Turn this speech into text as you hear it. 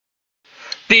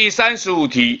第35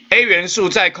题 ，A 元素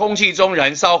在空气中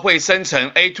燃烧会生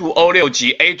成 A2O6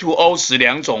 及 A2O10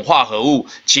 两种化合物，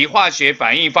其化学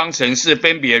反应方程式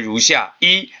分别如下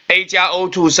：1 ，A 加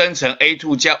O2 生成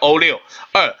A2 加 O6；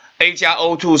 2 A 加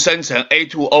O2 生成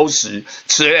A2O10，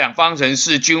 此两方程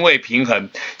式均未平衡。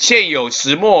现有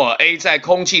10摩尔 A 在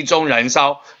空气中燃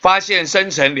烧，发现生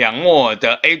成2摩尔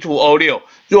的 A2O6。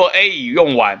若 A 已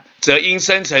用完，则应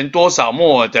生成多少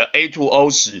摩尔的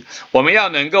A2O10？ 我们要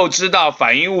能够知道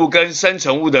反应物跟生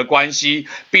成物的关系，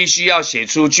必须要写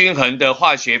出均衡的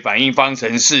化学反应方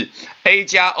程式。A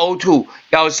加 O2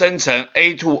 要生成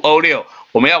A2O6，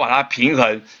 我们要把它平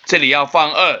衡，这里要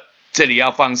放2，这里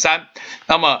要放3。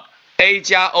那么 A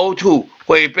加 O2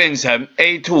 会变成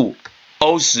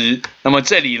A2O10， 那么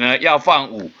这里呢要放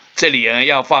5，这里呢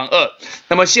要放2。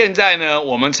那么现在呢，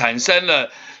我们产生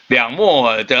了2摩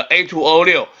尔的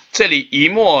A2O6， 这里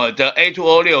1摩尔的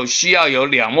A2O6 需要有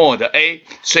2摩尔的 A，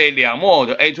 所以2摩尔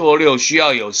的 A2O6 需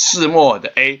要有4摩尔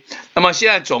的 A。那么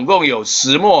现在总共有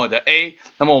10摩尔的 A，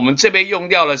 那么我们这边用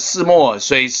掉了4摩尔，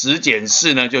所以10减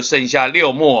4呢就剩下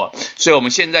6摩尔，所以我们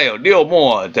现在有6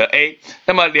摩尔的 A。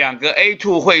那么2个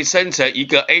A2 会生成一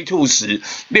个 A210，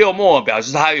 6摩尔表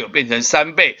示它有变成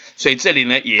3倍，所以这里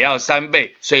呢也要3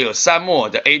倍，所以有3摩尔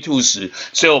的 A210，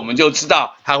 所以我们就知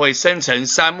道它会生成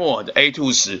3摩尔的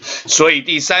A210。所以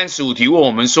第35题问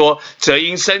我们说，则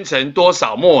应生成多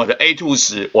少摩尔的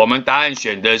A210？ 我们答案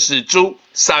选的是猪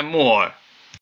，3摩尔。